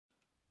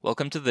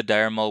Welcome to the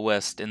Dire Maul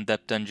West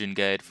in-depth dungeon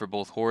guide for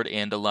both Horde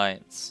and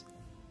Alliance.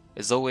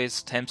 As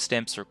always,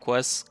 timestamps for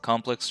quests,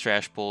 complex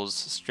trash pulls,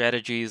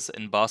 strategies,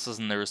 and bosses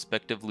and their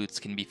respective loots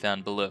can be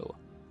found below.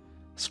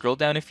 Scroll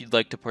down if you'd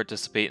like to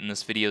participate in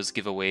this video's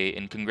giveaway,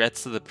 and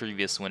congrats to the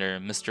previous winner,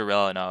 Mr.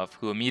 Ralanov,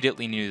 who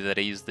immediately knew that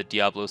I used the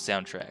Diablo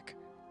soundtrack.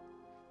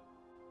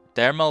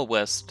 Dire Maul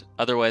West,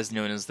 otherwise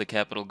known as the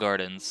Capital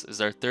Gardens, is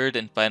our third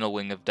and final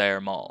wing of Dire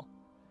Maul.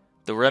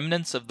 The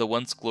remnants of the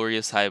once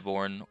glorious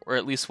Highborn, or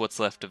at least what's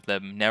left of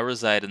them, now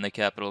reside in the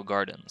Capital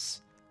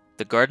Gardens.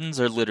 The gardens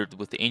are littered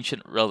with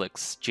ancient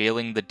relics,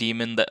 jailing the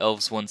demon the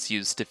elves once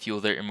used to fuel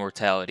their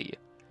immortality.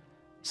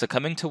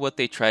 Succumbing to what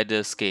they tried to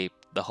escape,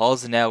 the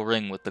halls now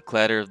ring with the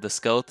clatter of the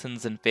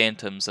skeletons and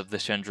phantoms of the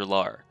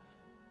shen'dralar.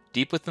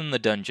 Deep within the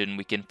dungeon,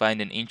 we can find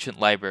an ancient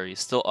library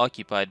still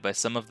occupied by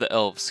some of the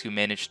elves who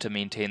managed to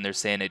maintain their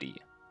sanity.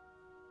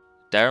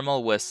 Dire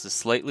Maul West is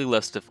slightly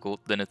less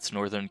difficult than its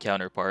northern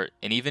counterpart,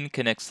 and even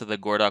connects to the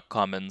Gordok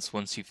Commons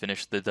once you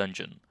finish the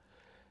dungeon.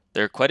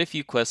 There are quite a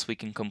few quests we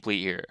can complete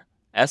here.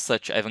 As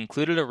such, I've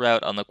included a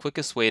route on the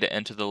quickest way to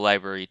enter the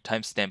library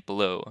timestamped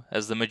below,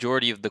 as the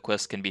majority of the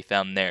quests can be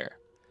found there.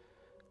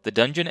 The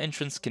dungeon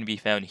entrance can be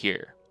found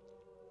here.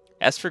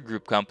 As for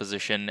group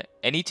composition,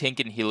 any tank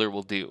and healer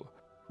will do.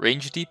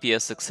 Range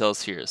DPS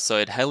excels here, so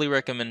I'd highly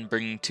recommend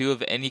bringing 2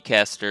 of any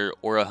caster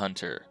or a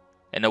hunter,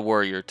 and a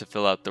warrior to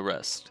fill out the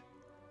rest.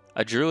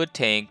 A druid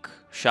tank,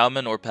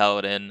 shaman or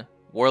paladin,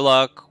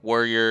 warlock,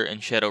 warrior,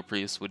 and shadow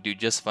priest would do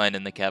just fine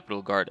in the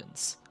Capital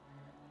Gardens.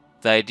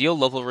 The ideal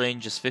level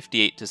range is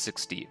 58 to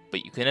 60,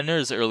 but you can enter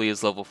as early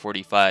as level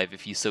 45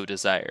 if you so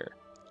desire.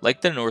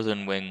 Like the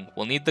northern wing,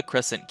 we'll need the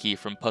crescent key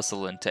from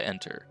Pusselin to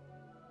enter.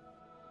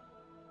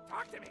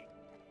 Talk to me!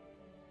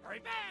 Hurry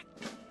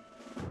back!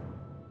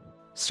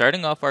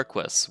 Starting off our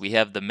quests, we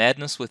have the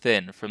Madness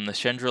Within from the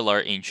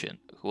shen'dralar Ancient,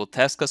 who will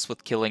task us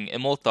with killing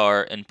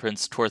Immol'thar and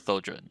Prince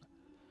Tortheldrin.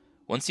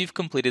 Once you've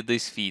completed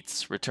these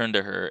feats, return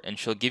to her, and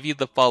she'll give you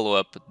the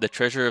follow-up, the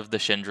Treasure of the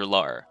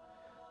Shen'dralar.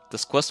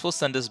 This quest will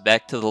send us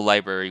back to the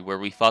library where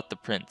we fought the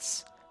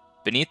prince.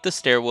 Beneath the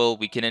stairwell,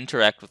 we can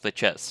interact with the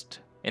chest.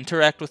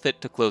 Interact with it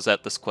to close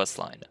out this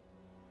questline.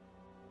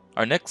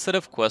 Our next set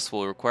of quests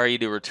will require you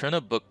to return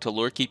a book to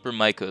Lorekeeper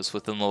Maikos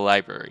within the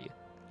library.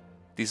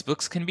 These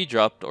books can be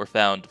dropped or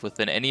found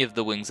within any of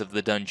the wings of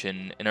the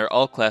dungeon, and are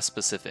all class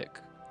specific.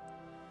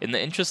 In the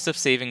interest of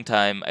saving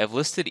time, I have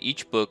listed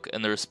each book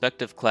and their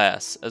respective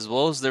class, as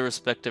well as their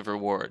respective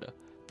reward,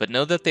 but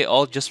know that they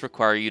all just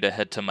require you to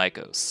head to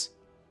Maikos.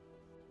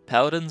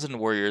 Paladins and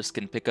warriors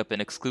can pick up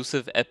an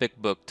exclusive epic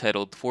book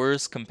titled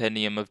Thor's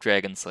Compendium of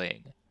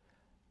Dragonslaying.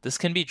 This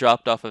can be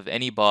dropped off of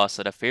any boss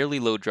at a fairly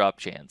low drop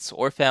chance,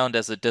 or found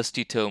as a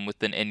dusty tome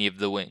within any of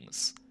the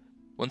wings.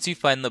 Once you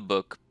find the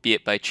book, be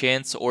it by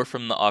chance or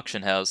from the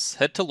auction house,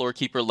 head to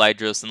Lorekeeper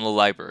Lydros in the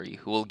library,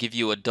 who will give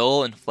you a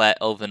dull and flat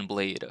elven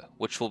blade,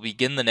 which will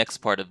begin the next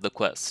part of the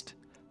quest,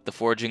 the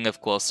forging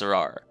of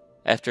Quel'serrar.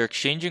 After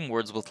exchanging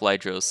words with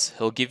Lydros,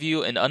 he'll give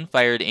you an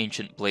unfired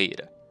ancient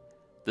blade.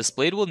 This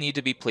blade will need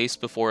to be placed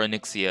before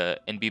Onyxia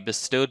and be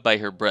bestowed by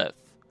her breath.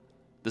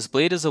 This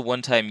blade is a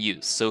one-time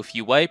use, so if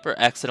you wipe or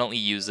accidentally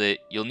use it,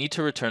 you'll need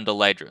to return to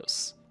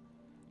Lydros.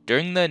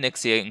 During the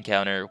Onyxia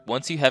encounter,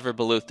 once you have her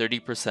below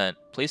 30%,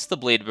 place the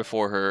blade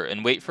before her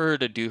and wait for her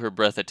to do her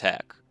breath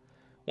attack.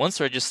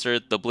 Once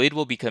registered, the blade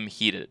will become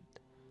heated.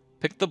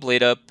 Pick the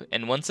blade up,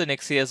 and once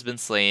Onyxia has been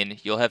slain,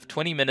 you'll have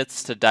 20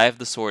 minutes to dive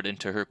the sword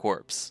into her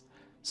corpse.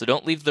 So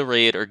don't leave the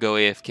raid or go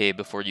AFK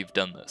before you've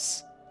done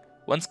this.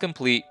 Once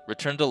complete,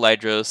 return to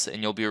Lydros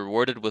and you'll be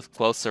rewarded with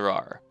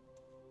Quel'serrar.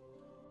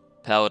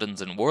 Paladins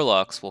and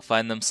warlocks will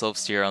find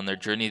themselves here on their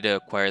journey to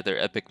acquire their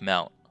epic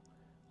mount.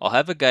 I'll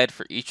have a guide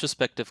for each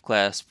respective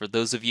class for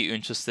those of you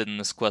interested in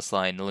this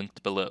questline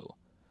linked below.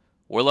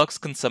 Warlocks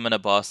can summon a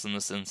boss in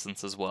this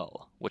instance as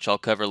well, which I'll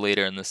cover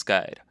later in this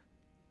guide.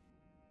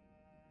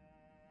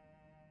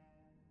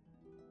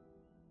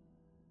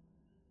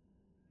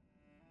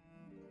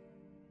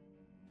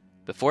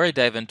 Before I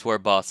dive into our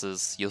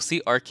bosses, you'll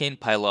see arcane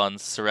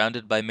pylons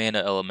surrounded by mana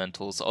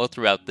elementals all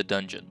throughout the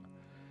dungeon.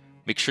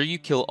 Make sure you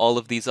kill all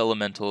of these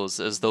elementals,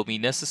 as they'll be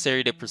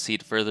necessary to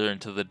proceed further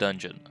into the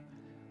dungeon.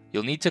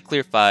 You'll need to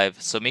clear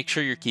 5, so make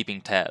sure you're keeping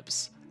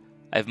tabs.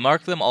 I've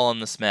marked them all on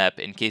this map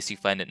in case you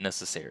find it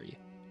necessary.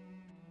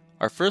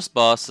 Our first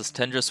boss is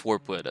Tendris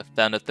Warpwood,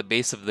 found at the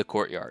base of the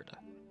courtyard.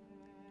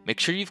 Make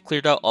sure you've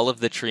cleared out all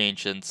of the tree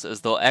ancients,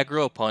 as they'll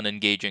aggro upon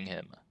engaging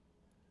him.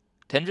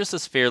 Tendris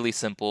is fairly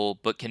simple,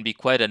 but can be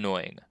quite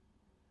annoying.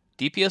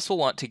 DPS will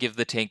want to give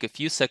the tank a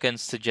few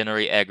seconds to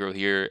generate aggro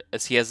here,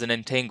 as he has an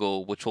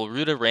entangle which will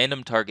root a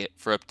random target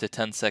for up to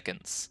 10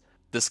 seconds.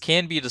 This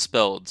can be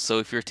dispelled, so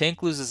if your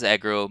tank loses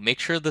aggro, make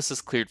sure this is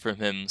cleared from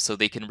him so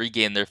they can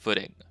regain their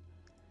footing.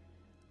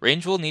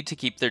 Range will need to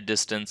keep their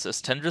distance,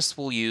 as Tendris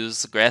will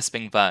use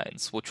Grasping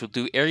Vines, which will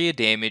do area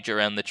damage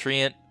around the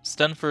treant,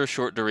 stun for a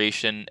short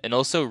duration, and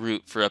also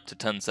root for up to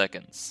 10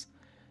 seconds.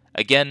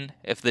 Again,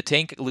 if the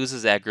tank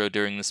loses aggro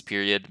during this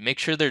period, make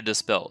sure they're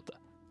dispelled.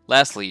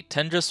 Lastly,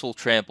 Tendris will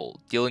trample,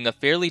 dealing a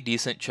fairly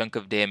decent chunk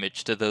of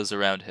damage to those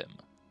around him.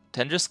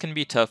 Tendrils can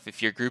be tough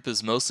if your group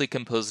is mostly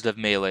composed of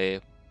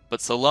melee,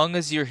 but so long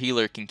as your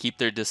healer can keep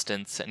their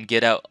distance and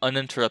get out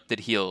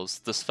uninterrupted heals,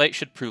 this fight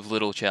should prove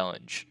little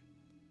challenge.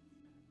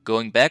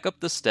 Going back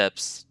up the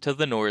steps, to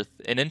the north,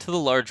 and into the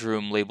large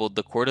room labeled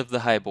the Court of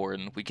the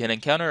Highborn, we can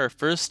encounter our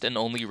first and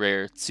only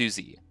rare,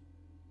 Tsu'zee.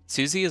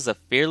 Tsu'zee is a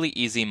fairly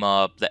easy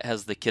mob that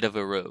has the kit of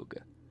a rogue.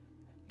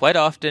 Quite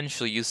often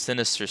she'll use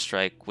Sinister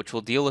Strike, which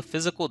will deal a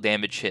physical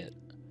damage hit.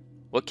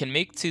 What can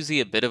make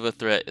Tsu'zee a bit of a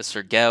threat is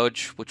her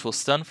Gouge, which will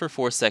stun for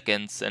 4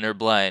 seconds, and her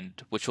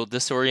Blind, which will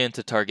disorient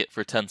a target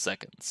for 10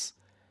 seconds.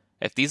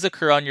 If these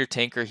occur on your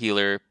tank or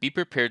healer, be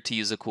prepared to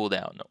use a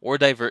cooldown, or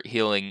divert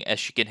healing as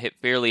she can hit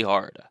fairly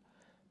hard.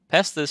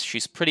 Past this,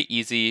 she's pretty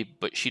easy,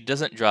 but she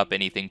doesn't drop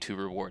anything too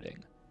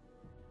rewarding.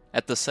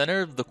 At the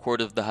center of the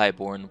Court of the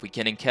Highborn, we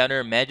can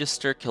encounter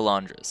Magister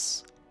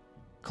Quel'serrar.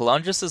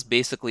 Quel'serrar is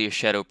basically a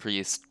Shadow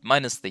Priest,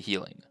 minus the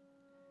healing.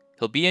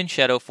 He'll be in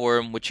Shadow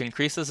form, which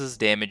increases his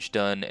damage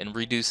done and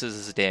reduces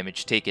his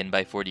damage taken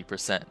by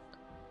 40%.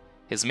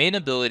 His main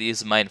ability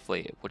is Mind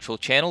Flame, which will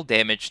channel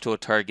damage to a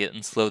target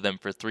and slow them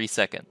for 3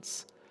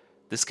 seconds.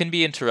 This can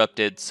be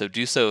interrupted, so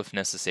do so if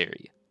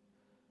necessary.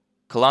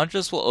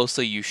 Quel'serrar will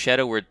also use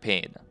Shadow Word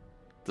Pain.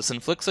 This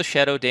inflicts a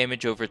shadow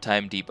damage over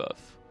time debuff.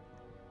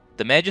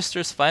 The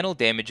Magister's final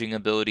damaging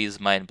ability is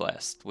Mind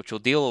Blast, which will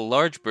deal a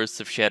large burst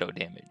of shadow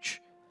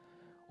damage.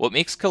 What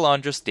makes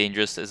Quel'serrar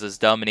dangerous is his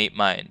Dominate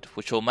Mind,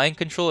 which will mind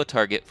control a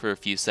target for a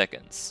few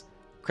seconds.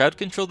 Crowd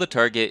control the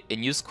target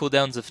and use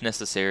cooldowns if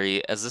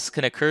necessary, as this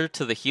can occur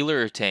to the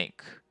healer or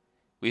tank.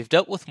 We've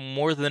dealt with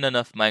more than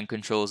enough mind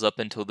controls up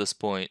until this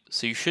point,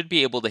 so you should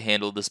be able to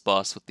handle this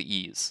boss with the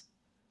ease.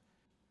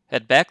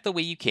 Head back the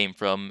way you came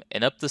from,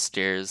 and up the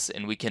stairs,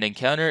 and we can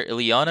encounter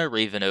Ilyana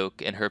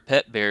Ravenoak and her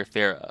pet bear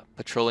Farah,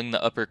 patrolling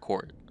the upper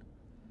court.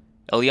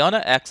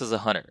 Ilyana acts as a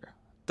hunter,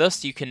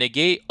 thus you can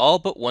negate all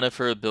but one of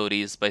her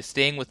abilities by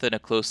staying within a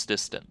close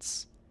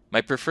distance. My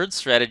preferred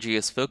strategy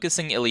is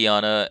focusing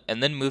Ilyana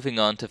and then moving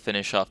on to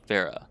finish off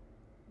Farah.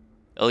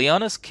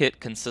 Ilyana's kit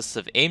consists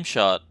of Aim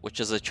Shot, which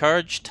is a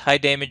charged,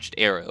 high-damaged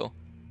arrow,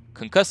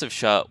 Concussive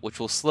Shot, which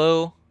will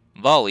slow,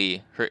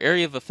 Volley, her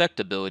area of effect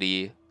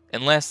ability,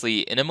 and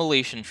lastly, an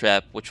Immolation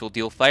Trap, which will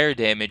deal fire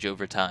damage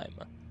over time.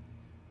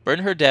 Burn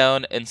her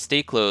down and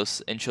stay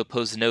close, and she'll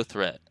pose no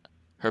threat.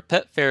 Her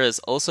pet Farah is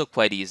also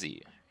quite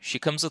easy. She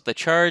comes with a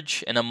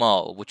charge and a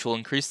maul, which will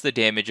increase the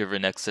damage of her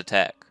next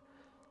attack.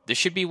 This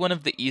should be one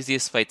of the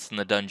easiest fights in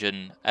the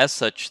dungeon, as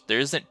such, there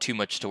isn't too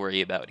much to worry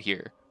about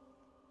here.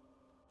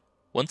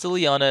 Once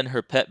Ilyana and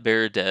her pet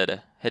bear are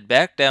dead, head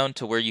back down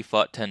to where you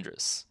fought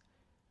Tendrils.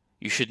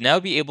 You should now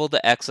be able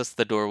to access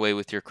the doorway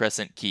with your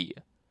crescent key.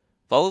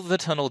 Follow the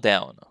tunnel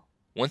down.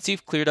 Once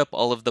you've cleared up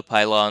all of the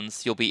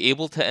pylons, you'll be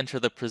able to enter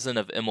the prison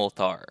of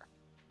Immol'thar.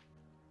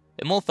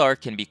 Immol'thar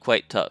can be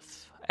quite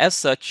tough. As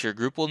such, your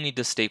group will need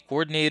to stay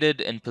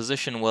coordinated and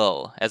position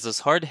well, as his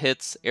hard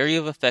hits, area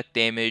of effect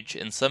damage,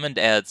 and summoned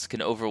adds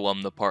can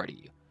overwhelm the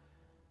party.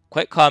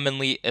 Quite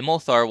commonly,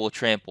 Immol'thar will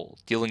trample,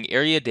 dealing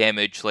area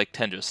damage like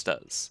Tendrils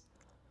does.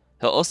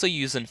 He'll also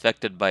use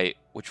Infected Bite,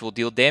 which will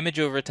deal damage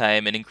over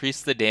time and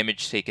increase the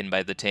damage taken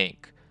by the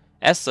tank.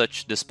 As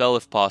such, dispel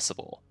if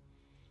possible.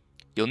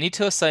 You'll need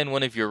to assign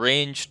one of your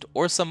ranged,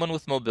 or someone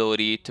with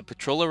mobility, to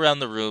patrol around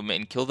the room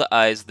and kill the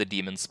eyes the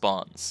demon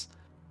spawns.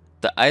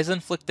 The eyes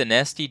inflict a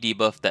nasty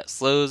debuff that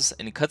slows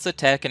and cuts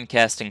attack and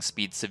casting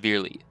speed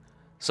severely,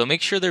 so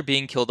make sure they're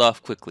being killed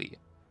off quickly.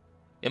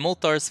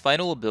 Immol'thar's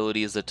final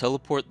ability is a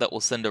teleport that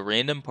will send a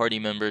random party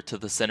member to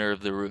the center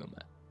of the room.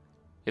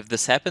 If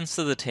this happens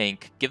to the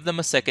tank, give them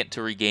a second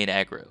to regain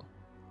aggro.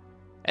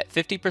 At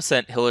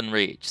 50% he'll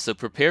enrage, so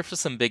prepare for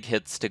some big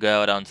hits to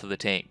go out onto the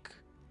tank.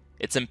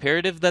 It's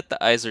imperative that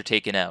the eyes are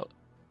taken out.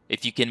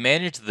 If you can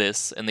manage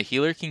this, and the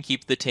healer can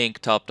keep the tank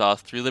topped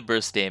off through the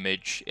burst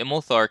damage,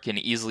 Immol'thar can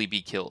easily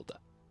be killed.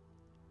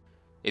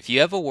 If you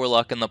have a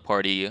warlock in the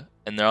party,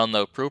 and they're on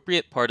the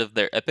appropriate part of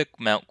their epic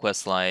mount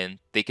quest line,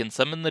 they can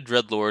summon the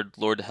Dreadlord,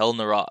 Lord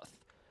Hel-Naroth.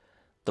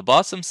 The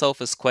boss himself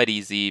is quite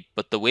easy,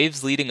 but the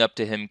waves leading up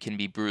to him can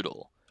be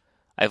brutal.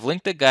 I've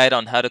linked a guide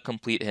on how to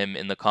complete him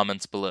in the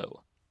comments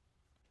below.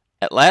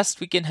 At last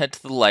we can head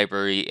to the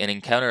library and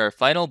encounter our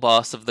final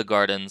boss of the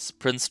gardens,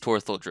 Prince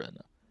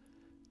Tortholdren.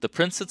 The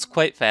prince hits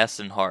quite fast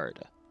and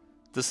hard.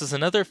 This is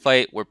another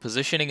fight where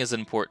positioning is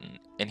important,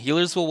 and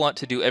healers will want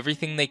to do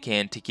everything they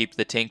can to keep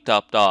the tank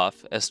topped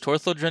off, as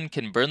Tortholdren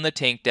can burn the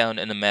tank down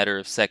in a matter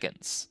of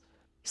seconds.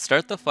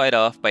 Start the fight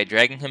off by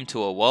dragging him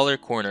to a wall or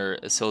corner,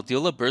 as he'll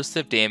deal a burst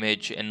of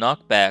damage and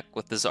knock back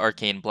with his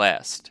arcane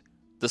blast.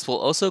 This will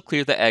also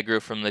clear the aggro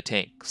from the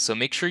tank, so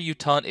make sure you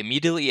taunt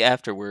immediately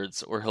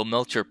afterwards or he'll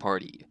melt your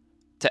party.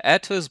 To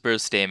add to his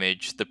burst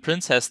damage, the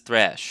prince has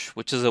Thrash,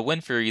 which is a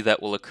wind fury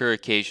that will occur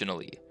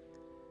occasionally.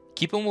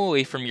 Keep him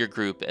away from your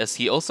group as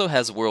he also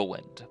has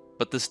Whirlwind,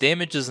 but this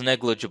damage is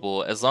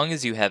negligible as long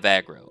as you have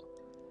aggro.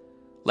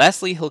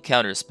 Lastly, he'll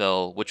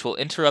counterspell, which will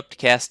interrupt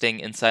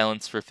casting and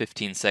silence for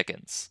 15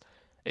 seconds.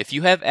 If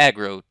you have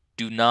aggro,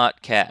 do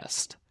not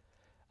cast.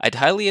 I'd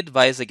highly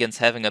advise against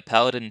having a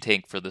paladin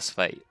tank for this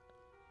fight.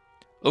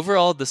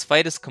 Overall, this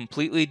fight is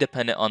completely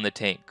dependent on the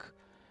tank.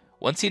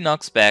 Once he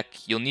knocks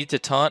back, you'll need to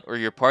taunt or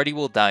your party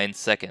will die in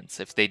seconds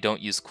if they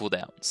don't use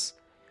cooldowns.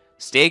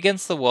 Stay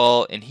against the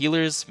wall, and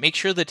healers, make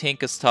sure the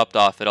tank is topped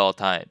off at all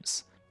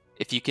times.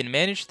 If you can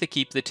manage to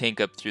keep the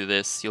tank up through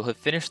this, you'll have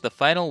finished the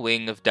final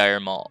wing of Dire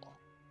Maul.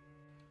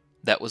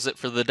 That was it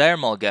for the Dire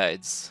Maul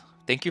guides.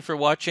 Thank you for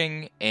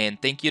watching, and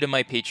thank you to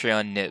my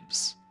Patreon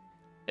Nibs.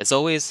 As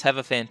always, have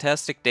a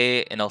fantastic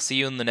day, and I'll see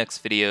you in the next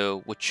video,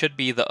 which should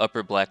be the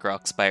Upper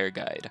Blackrock Spire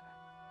guide.